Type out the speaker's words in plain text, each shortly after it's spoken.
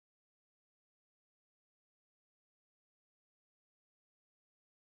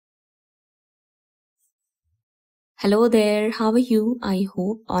Hello there, how are you? I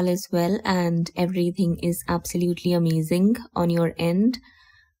hope all is well and everything is absolutely amazing on your end.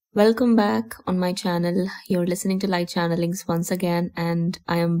 Welcome back on my channel. You're listening to Light Channelings once again, and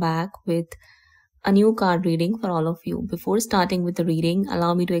I am back with a new card reading for all of you. Before starting with the reading,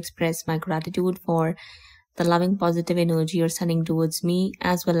 allow me to express my gratitude for the loving positive energy you're sending towards me,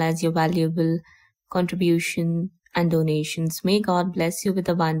 as well as your valuable contribution and donations. May God bless you with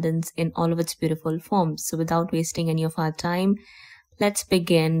abundance in all of its beautiful forms. So without wasting any of our time, let's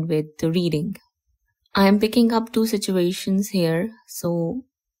begin with the reading. I am picking up two situations here. So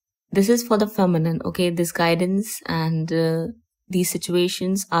this is for the feminine, okay? This guidance and these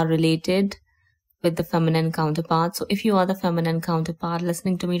situations are related with the feminine counterpart. So if you are the feminine counterpart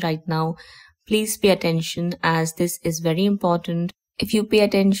listening to me right now, please pay attention, as this is very important. If you pay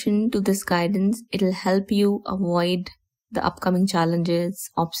attention to this guidance, it'll help you avoid the upcoming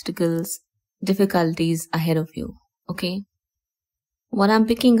challenges, obstacles, difficulties ahead of you, okay? What I'm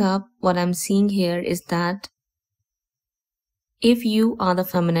picking up, what I'm seeing here is that if you are the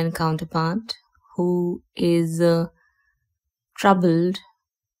feminine counterpart who is troubled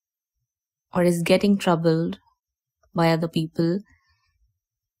or is getting troubled by other people,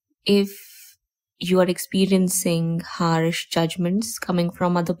 if you are experiencing harsh judgments coming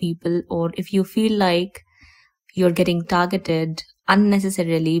from other people, or if you feel like you're getting targeted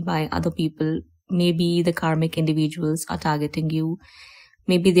unnecessarily by other people, maybe the karmic individuals are targeting you,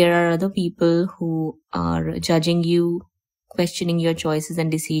 maybe there are other people who are judging you, questioning your choices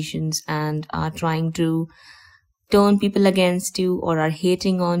and decisions, and are trying to turn people against you or are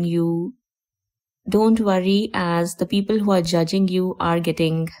hating on you, don't worry, as the people who are judging you are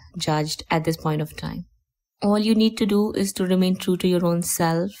getting judged at this point of time. All you need to do is to remain true to your own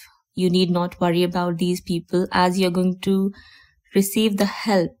self. You need not worry about these people, as you're going to receive the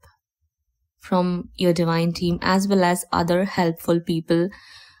help from your divine team, as well as other helpful people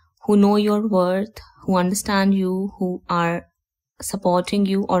who know your worth, who understand you, who are supporting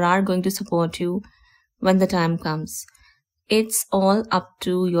you or are going to support you when the time comes. It's all up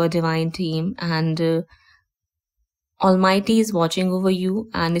to your divine team, and Almighty is watching over you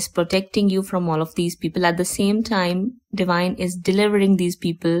and is protecting you from all of these people. At the same time, Divine is delivering these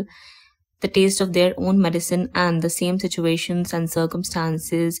people the taste of their own medicine and the same situations and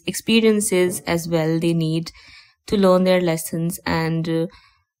circumstances, experiences as well they need to learn their lessons and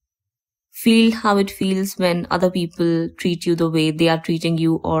feel how it feels when other people treat you the way they are treating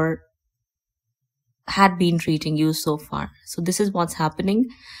you or had been treating you so far. So this is what's happening.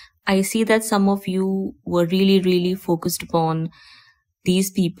 I see that some of you were really focused upon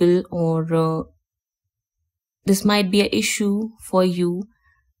these people, or this might be an issue for you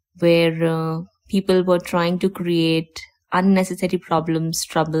where people were trying to create unnecessary problems,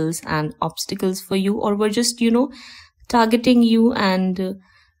 troubles and obstacles for you, or were just, targeting you and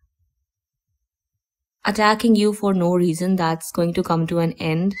attacking you for no reason. That's going to come to an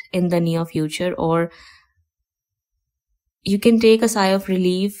end in the near future, or you can take a sigh of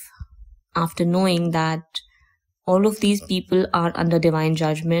relief after knowing that all of these people are under divine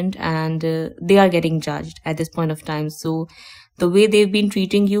judgment and they are getting judged at this point of time. So the way they've been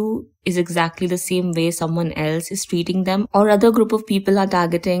treating you is exactly the same way someone else is treating them, or other group of people are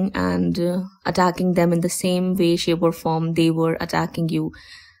targeting and attacking them in the same way, shape or form they were attacking you.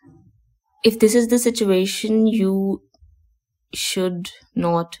 If this is the situation, you should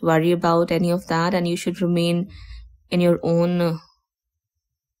not worry about any of that, and you should remain in your own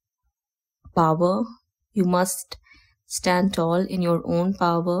power. You must stand tall in your own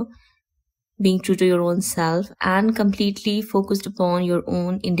power, being true to your own self and completely focused upon your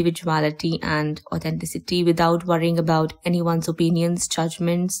own individuality and authenticity without worrying about anyone's opinions,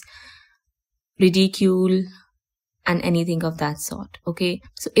 judgments, ridicule, and anything of that sort, okay?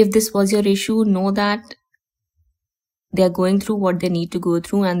 So if this was your issue, know that they are going through what they need to go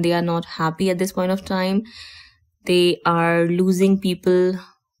through and they are not happy at this point of time. They are losing people,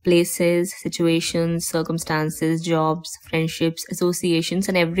 places, situations, circumstances, jobs, friendships, associations,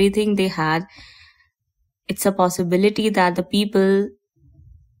 and everything they had. It's a possibility that the people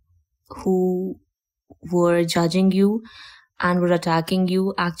who were judging you and were attacking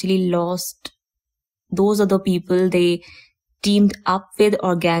you actually lost those other people they teamed up with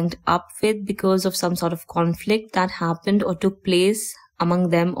or ganged up with because of some sort of conflict that happened or took place among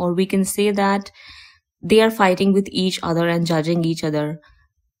them, or we can say that they are fighting with each other and judging each other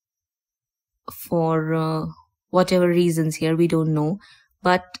for whatever reasons here, we don't know,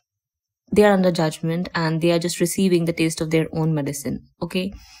 but they are under judgment and they are just receiving the taste of their own medicine,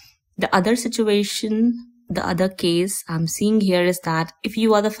 okay? The other situation, the other case I'm seeing here is that if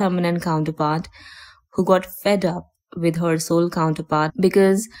you are the feminine counterpart who got fed up with her soul counterpart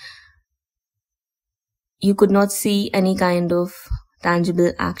because you could not see any kind of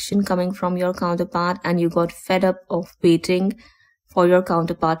tangible action coming from your counterpart, and you got fed up of waiting for your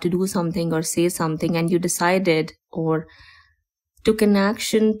counterpart to do something or say something, and you decided or took an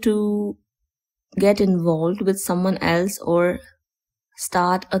action to get involved with someone else or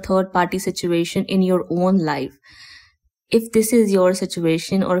start a third party situation in your own life. If this is your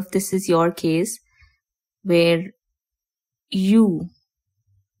situation, or if this is your case where you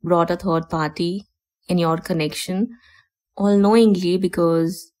brought a third party in your connection all knowingly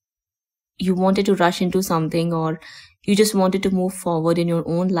because you wanted to rush into something or you just wanted to move forward in your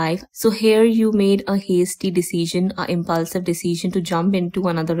own life. So here you made a hasty decision, an impulsive decision to jump into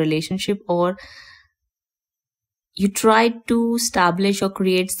another relationship, or you tried to establish or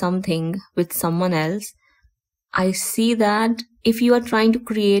create something with someone else. I see that if you are trying to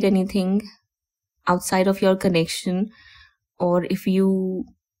create anything outside of your connection, or if you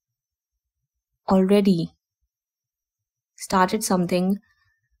already started something,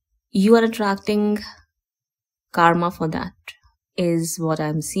 you are attracting karma for that, is what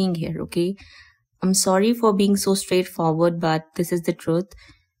I'm seeing here, okay? I'm sorry for being so straightforward, but this is the truth,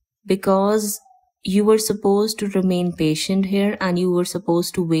 because you were supposed to remain patient here and you were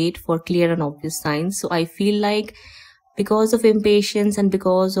supposed to wait for clear and obvious signs. So I feel like because of impatience and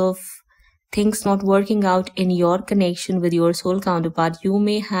because of things not working out in your connection with your soul counterpart, you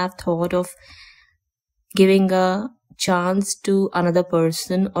may have thought of giving a chance to another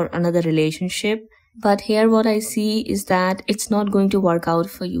person or another relationship. But here what I see is that it's not going to work out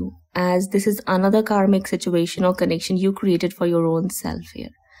for you, as this is another karmic situation or connection you created for your own self here.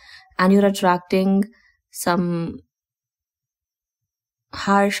 And you're attracting some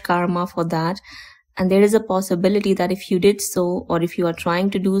harsh karma for that. And there is a possibility that if you did so, or if you are trying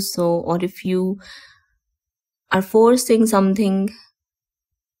to do so, or if you are forcing something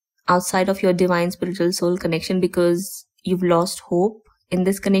outside of your divine spiritual soul connection because you've lost hope in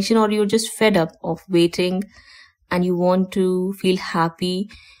this connection, or you're just fed up of waiting and you want to feel happy,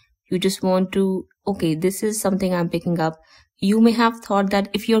 you just want to, okay, this is something I'm picking up. You may have thought that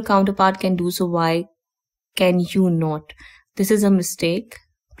if your counterpart can do so, why can you not? This is a mistake.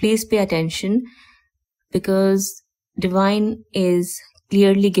 Please pay attention, because divine is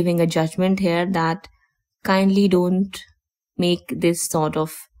clearly giving a judgment here that kindly don't make this sort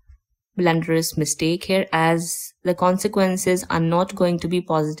of blunderous mistake here, as the consequences are not going to be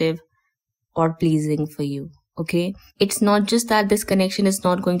positive or pleasing for you, okay? It's not just that this connection is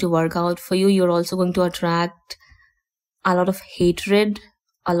not going to work out for you, you're also going to attract a lot of hatred,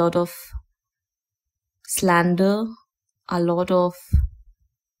 a lot of slander, a lot of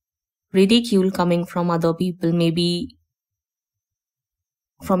ridicule coming from other people, maybe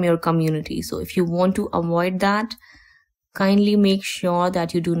from your community. So if you want to avoid that, kindly make sure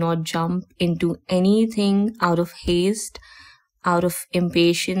that you do not jump into anything out of haste, out of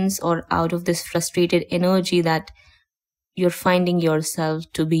impatience, or out of this frustrated energy that you're finding yourself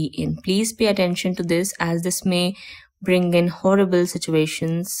to be in. Please pay attention to this, as this may bring in horrible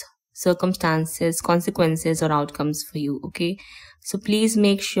situations, circumstances, consequences, or outcomes for you, okay? So please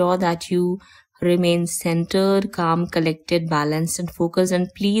make sure that you remain centered, calm, collected, balanced, and focused. And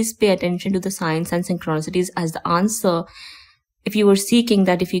please pay attention to the signs and synchronicities as the answer. If you were seeking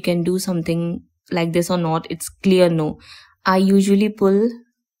that if you can do something like this or not, it's clear no. I usually pull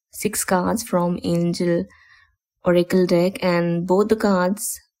 6 cards from Angel Oracle deck, and both the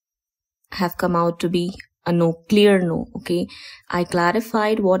cards have come out to be a no, clear no, okay? I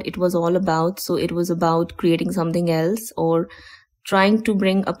clarified what it was all about. So it was about creating something else, or trying to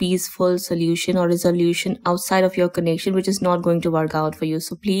bring a peaceful solution or resolution outside of your connection, which is not going to work out for you.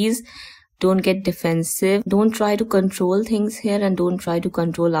 So please don't get defensive. Don't try to control things here, and don't try to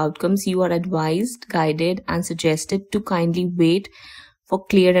control outcomes. You are advised, guided, and suggested to kindly wait for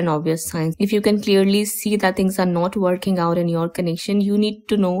clear and obvious signs. If you can clearly see that things are not working out in your connection, you need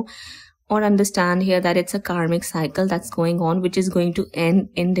to know or understand here that it's a karmic cycle that's going on, which is going to end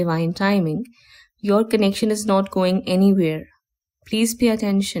in divine timing. Your connection is not going anywhere. Please pay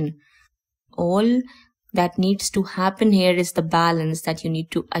attention. All that needs to happen here is the balance that you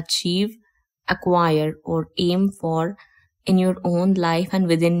need to achieve, acquire, or aim for in your own life and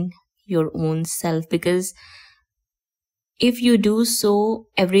within your own self. Because if you do so,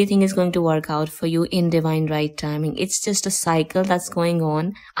 everything is going to work out for you in divine right timing. It's just a cycle that's going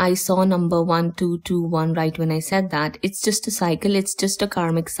on. I saw number 1221 right when I said that. It's just a cycle. It's just a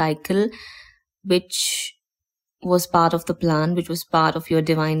karmic cycle, which was part of the plan, which was part of your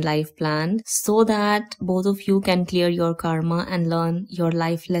divine life plan, so that both of you can clear your karma and learn your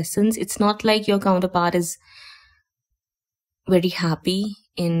life lessons. It's not like your counterpart is very happy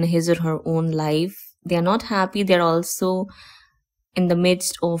in his or her own life. They are not happy, they're also in the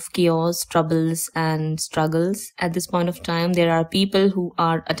midst of chaos, troubles, and struggles. At this point of time, there are people who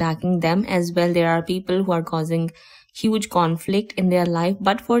are attacking them as well. There are people who are causing huge conflict in their life,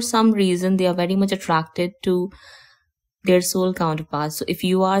 but for some reason, they are very much attracted to their soul counterpart. So if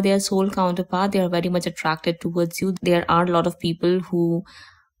you are their soul counterpart, they are very much attracted towards you. There are a lot of people who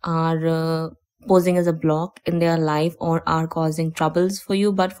are posing as a block in their life or are causing troubles for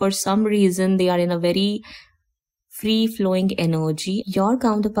you, but for some reason they are in a very free flowing energy. Your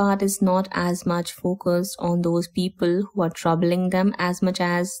counterpart is not as much focused on those people who are troubling them as much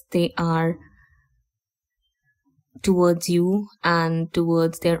as they are towards you and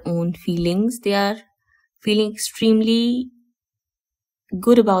towards their own feelings. They are feeling extremely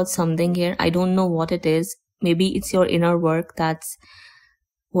good about something here. I don't know what it is. Maybe it's your inner work that's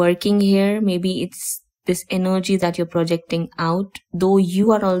working here. Maybe it's this energy that you're projecting out, though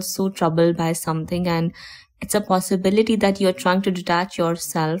you are also troubled by something, and it's a possibility that you're trying to detach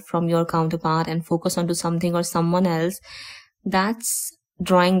yourself from your counterpart and focus onto something or someone else that's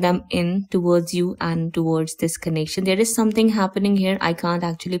drawing them in towards you and towards this connection. There is something happening here. I can't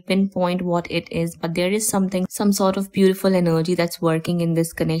actually pinpoint what it is, but there is something, some sort of beautiful energy that's working in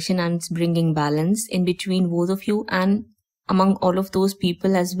this connection, and it's bringing balance in between both of you and among all of those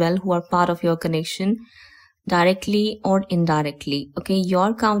people as well who are part of your connection, directly or indirectly. Okay,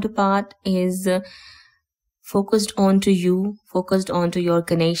 your counterpart is focused onto you, focused onto your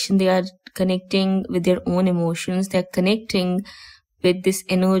connection. They are connecting with their own emotions. They're connecting with this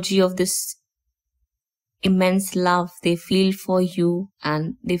energy of this immense love they feel for you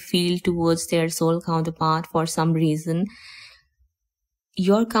and they feel towards their soul counterpart for some reason.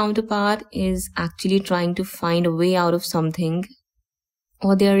 Your counterpart is actually trying to find a way out of something,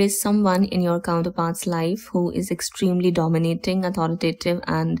 or there is someone in your counterpart's life who is extremely dominating, authoritative,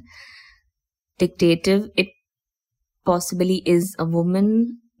 and dictative. It possibly is a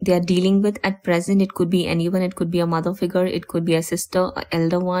woman they are dealing with at present. It could be anyone. It could be a mother figure. It could be a sister, an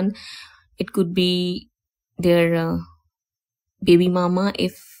elder one. It could be their baby mama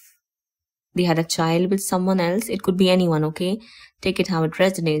if they had a child with someone else. It could be anyone, okay? Take it how it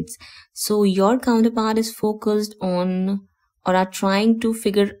resonates. So your counterpart is focused on or are trying to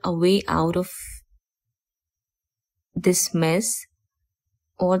figure a way out of this mess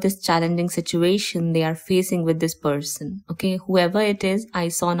or this challenging situation they are facing with this person. Okay, whoever it is, I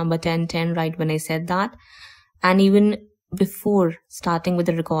saw number 1010 right when I said that. And even before starting with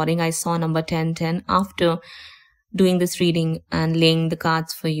the recording, I saw number 1010 after doing this reading and laying the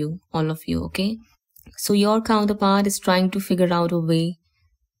cards for you, all of you. Okay, so your counterpart is trying to figure out a way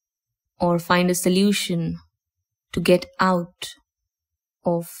or find a solution to get out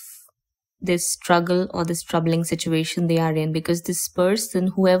of this struggle or this troubling situation they are in, because this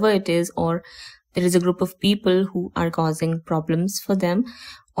person, whoever it is, or there is a group of people who are causing problems for them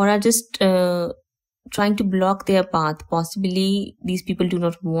or are just trying to block their path. Possibly these people do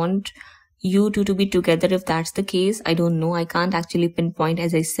not want you two to be together. If that's the case, I don't know. I can't actually pinpoint,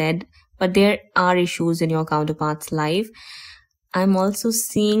 as I said, but there are issues in your counterpart's life. I'm also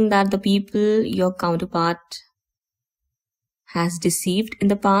seeing that the people your counterpart has deceived in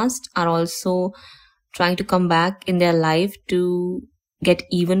the past are also trying to come back in their life to get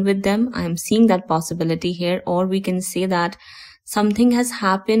even with them. I'm seeing that possibility here. Or we can say that something has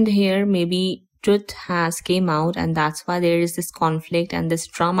happened here. Maybe truth has came out, and that's why there is this conflict and this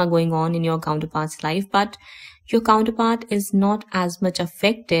drama going on in your counterpart's life. But your counterpart is not as much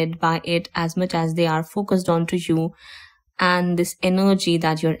affected by it as much as they are focused onto you and this energy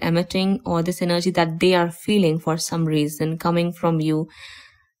that you're emitting, or this energy that they are feeling for some reason coming from you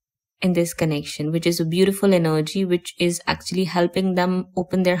in this connection, which is a beautiful energy, which is actually helping them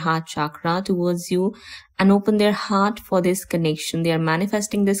open their heart chakra towards you and open their heart for this connection. They are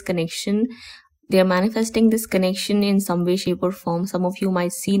manifesting this connection. They are manifesting this connection in some way, shape, or form. Some of you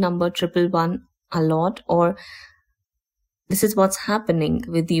might see number 111 a lot, or this is what's happening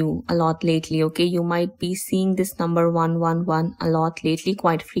with you a lot lately. Okay, you might be seeing this number 111 a lot lately,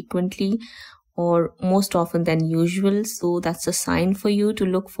 quite frequently, or most often than usual. So that's a sign for you to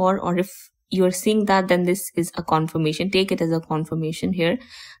look for. Or if you're seeing that, then this is a confirmation. Take it as a confirmation here.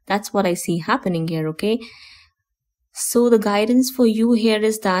 That's what I see happening here. Okay, so the guidance for you here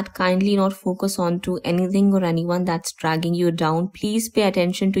is that kindly not focus on to anything or anyone that's dragging you down. Please pay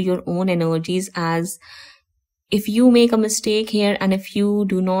attention to your own energies, as if you make a mistake here and if you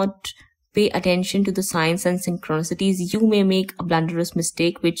do not pay attention to the signs and synchronicities, you may make a blunderous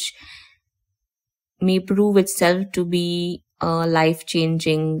mistake which may prove itself to be a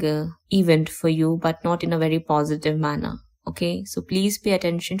life-changing event for you, but not in a very positive manner. Okay, so please pay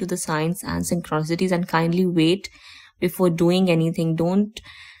attention to the signs and synchronicities and kindly wait before doing anything. Don't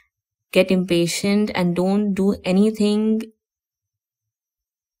get impatient and don't do anything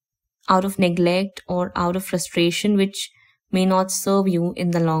out of neglect or out of frustration, which may not serve you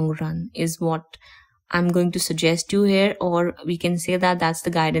in the long run, is what I'm going to suggest you here. Or we can say that that's the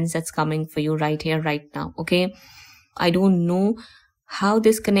guidance that's coming for you right here, right now. Okay, I don't know how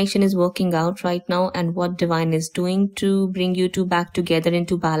this connection is working out right now and what divine is doing to bring you two back together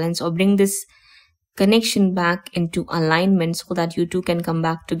into balance, or bring this connection back into alignment so that you two can come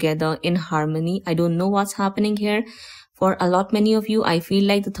back together in harmony. I don't know what's happening here. For a lot many of you, I feel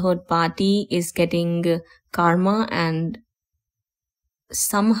like the third party is getting karma, and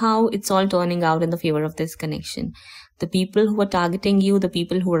somehow it's all turning out in the favor of this connection. The people who were targeting you, the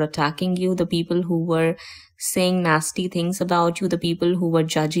people who were attacking you, the people who were saying nasty things about you, the people who were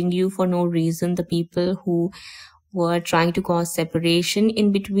judging you for no reason, the people who were trying to cause separation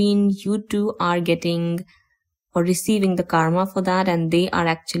in between you two are getting or receiving the karma for that, and they are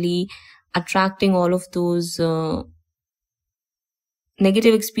actually attracting all of those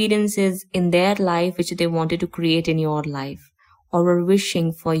negative experiences in their life which they wanted to create in your life, or were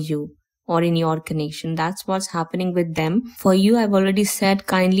wishing for you or in your connection. That's what's happening with them. For you, I've already said,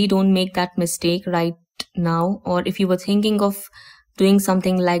 kindly don't make that mistake right now. Or if you were thinking of doing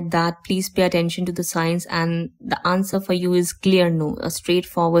something like that, please pay attention to the signs, and the answer for you is clear no, a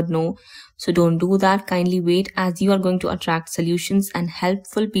straightforward no. So don't do that. Kindly wait, as you are going to attract solutions and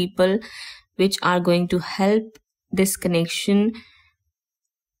helpful people which are going to help this connection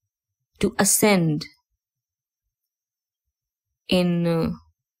to ascend in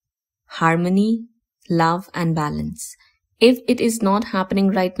harmony, love and balance. If it is not happening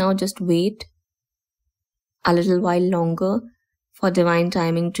right now, just wait a little while longer for divine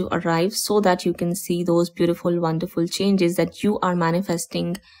timing to arrive, so that you can see those beautiful, wonderful changes that you are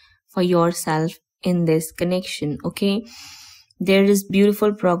manifesting for yourself in this connection. Okay, there is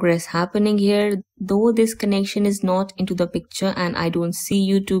beautiful progress happening here, though this connection is not into the picture and I don't see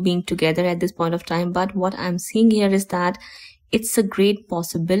you two being together at this point of time. But what I'm seeing here is that it's a great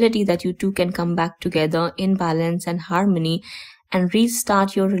possibility that you two can come back together in balance and harmony and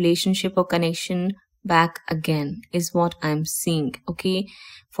restart your relationship or connection back again, is what I'm seeing. Okay,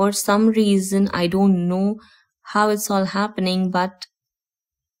 for some reason, I don't know how it's all happening, but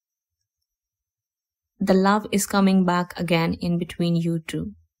the love is coming back again in between you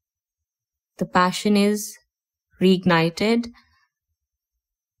two. The passion is reignited.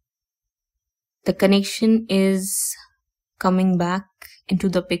 The connection is coming back into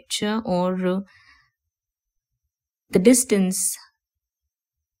the picture, or the distance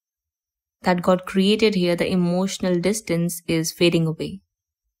that got created here, the emotional distance, is fading away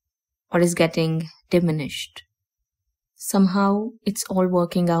or is getting diminished. Somehow it's all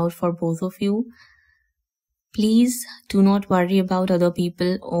working out for both of you. Please do not worry about other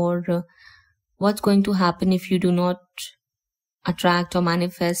people or what's going to happen if you do not attract or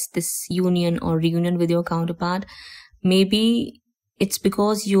manifest this union or reunion with your counterpart. Maybe it's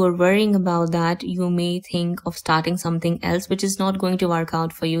because you are worrying about that. You may think of starting something else, which is not going to work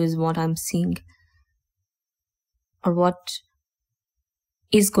out for you, is what I'm seeing. Or what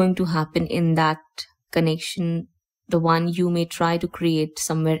is going to happen in that connection, the one you may try to create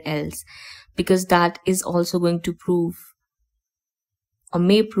somewhere else, because that is also going to prove or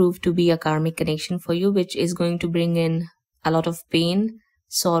may prove to be a karmic connection for you, which is going to bring in a lot of pain,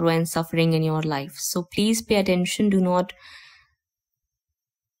 sorrow and suffering in your life. So please pay attention. Do not,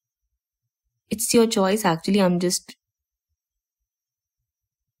 it's your choice actually. I'm just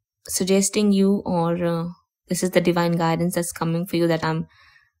suggesting you, or this is the divine guidance that's coming for you that I'm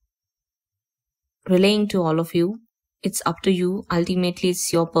relaying to all of you. It's up to you. Ultimately,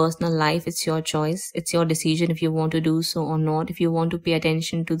 it's your personal life. It's your choice. It's your decision if you want to do so or not, if you want to pay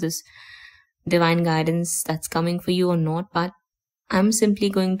attention to this divine guidance that's coming for you or not. But I'm simply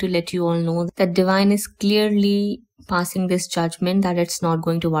going to let you all know that divine is clearly passing this judgment that it's not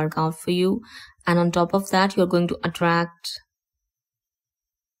going to work out for you. And on top of that, you're going to attract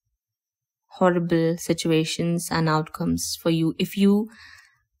horrible situations and outcomes for you if you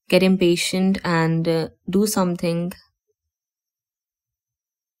get impatient and do something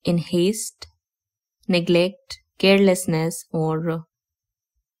in haste, neglect, carelessness, or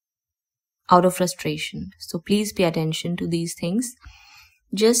out of frustration. So please pay attention to these things.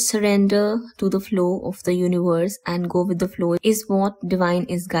 Just surrender to the flow of the universe and go with the flow is what divine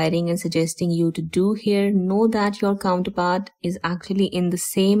is guiding and suggesting you to do here. Know that your counterpart is actually in the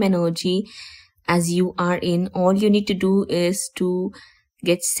same energy as you are in. All you need to do is to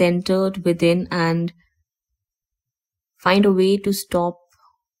get centered within and Find a way to stop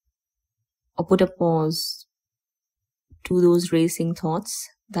or put a pause to those racing thoughts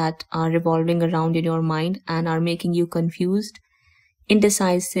that are revolving around in your mind and are making you confused,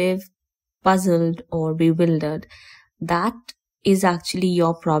 indecisive, puzzled, or bewildered. That is actually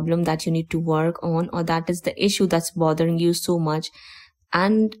your problem that you need to work on, or that is the issue that's bothering you so much.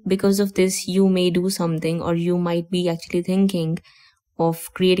 And because of this, you may do something, or you might be actually thinking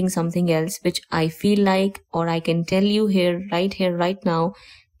of creating something else, which I feel like, or I can tell you here, right now,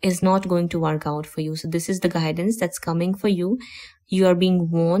 is not going to work out for you. So this is the guidance that's coming for you. You are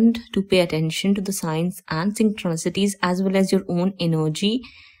being warned to pay attention to the signs and synchronicities, as well as your own energy,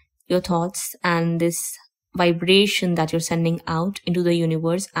 your thoughts, and this vibration that you're sending out into the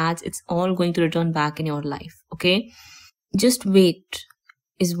universe, as it's all going to return back in your life. Okay, just wait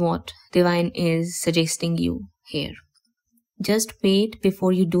is what divine is suggesting you here. Just wait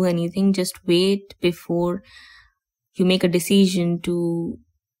before you do anything. Just wait before you make a decision to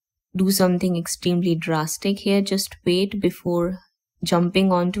do something extremely drastic here. Just wait before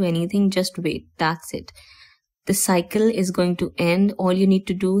jumping onto anything. Just wait. That's it. The cycle is going to end. All you need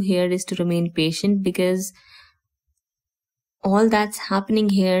to do here is to remain patient, because all that's happening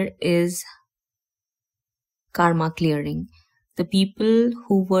here is karma clearing. The people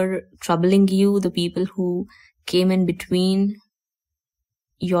who were troubling you, the people who came in between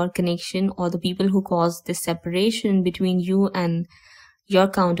your connection, or the people who caused this separation between you and your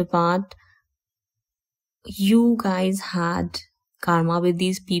counterpart, you guys had karma with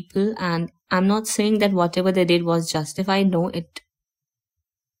these people. And I'm not saying that whatever they did was justified. No, it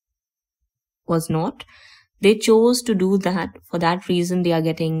was not. They chose to do that. For that reason, they are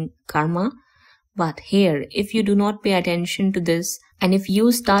getting karma. But here, if you do not pay attention to this, and if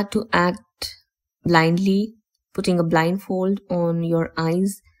you start to act blindly, putting a blindfold on your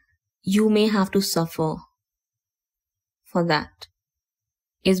eyes, you may have to suffer for that.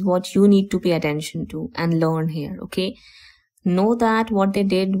 Is what you need to pay attention to and learn here. Okay, know that what they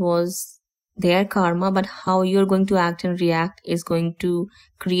did was their karma, but how you're going to act and react is going to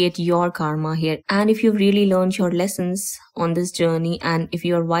create your karma here. And if you've really learned your lessons on this journey, and if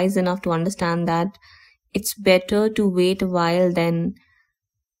you're wise enough to understand that it's better to wait a while than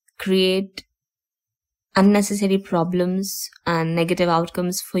create unnecessary problems and negative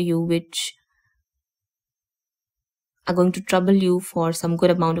outcomes for you, which are going to trouble you for some good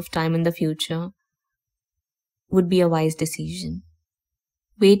amount of time in the future, would be a wise decision.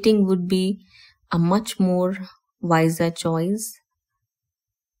 Waiting would be a much more wiser choice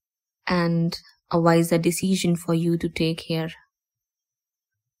and a wiser decision for you to take here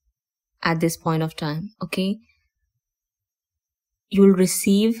at this point of time. Okay, you'll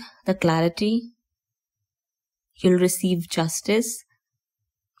receive the clarity, you'll receive justice,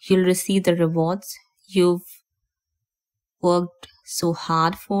 you'll receive the rewards you've worked so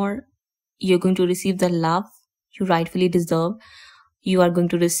hard for. You're going to receive the love you rightfully deserve. You are going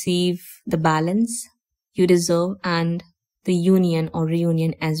to receive the balance you deserve, and the union or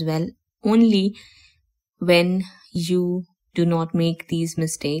reunion as well, only when you do not make these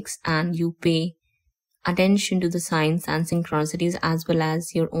mistakes and you pay attention to the signs and synchronicities, as well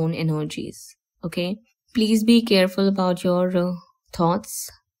as your own energies. Okay, please be careful about your thoughts.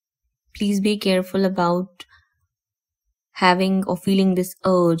 Please be careful about having or feeling this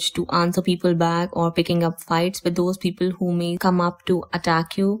urge to answer people back, or picking up fights with those people who may come up to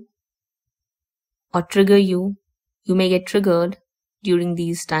attack you or trigger you. You may get triggered during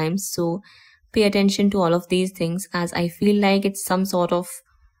these times. So pay attention to all of these things, as I feel like it's some sort of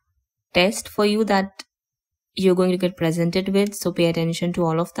test for you that you're going to get presented with. So pay attention to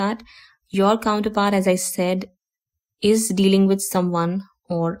all of that. Your counterpart, as I said, is dealing with someone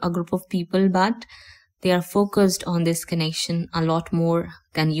or a group of people, but they are focused on this connection a lot more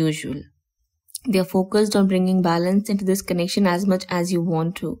than usual. They are focused on bringing balance into this connection as much as you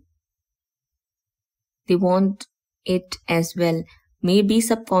want to. They want it as well. Maybe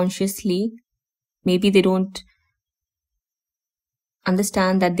subconsciously, maybe they don't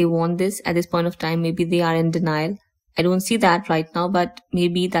understand that they want this at this point of time. Maybe they are in denial. I don't see that right now, but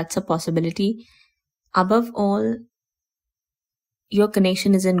maybe that's a possibility. Above all, your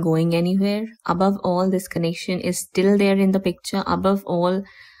connection isn't going anywhere. Above all, this connection is still there in the picture. Above all,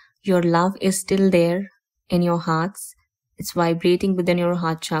 your love is still there in your hearts. It's vibrating within your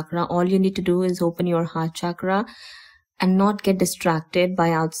heart chakra. All you need to do is open your heart chakra and not get distracted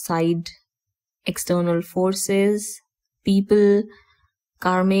by outside external forces, people,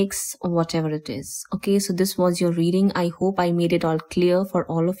 karmics, or whatever it is. Okay, so this was your reading. I hope I made it all clear for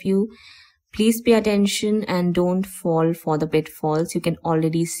all of you. Please pay attention and don't fall for the pitfalls you can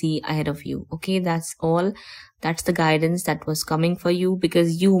already see ahead of you. Okay, that's all. That's the guidance that was coming for you,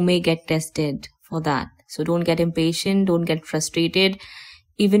 because you may get tested for that. So don't get impatient, don't get frustrated.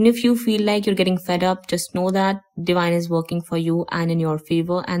 Even if you feel like you're getting fed up, just know that divine is working for you and in your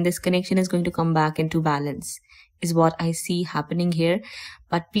favor, and this connection is going to come back into balance, is what I see happening here.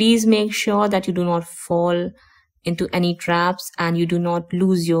 But please make sure that you do not fall into any traps and you do not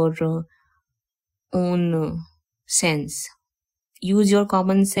lose your own sense. Use your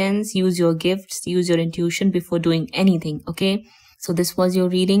common sense, use your gifts, use your intuition before doing anything, okay? So this was your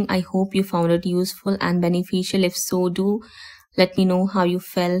reading. I hope you found it useful and beneficial. If so, do let me know how you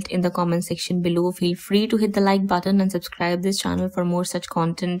felt in the comment section below. Feel free to hit the like button and subscribe this channel for more such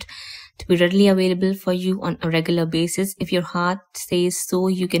content to be readily available for you on a regular basis. If your heart says so,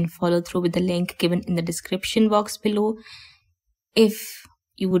 you can follow through with the link given in the description box below. If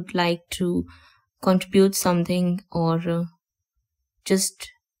you would like to contribute something or just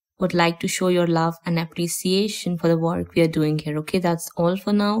would like to show your love and appreciation for the work we are doing here, okay? That's all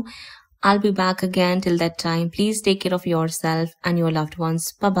for now. I'll be back again. Till that time, please take care of yourself and your loved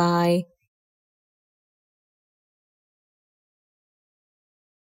ones. Bye bye.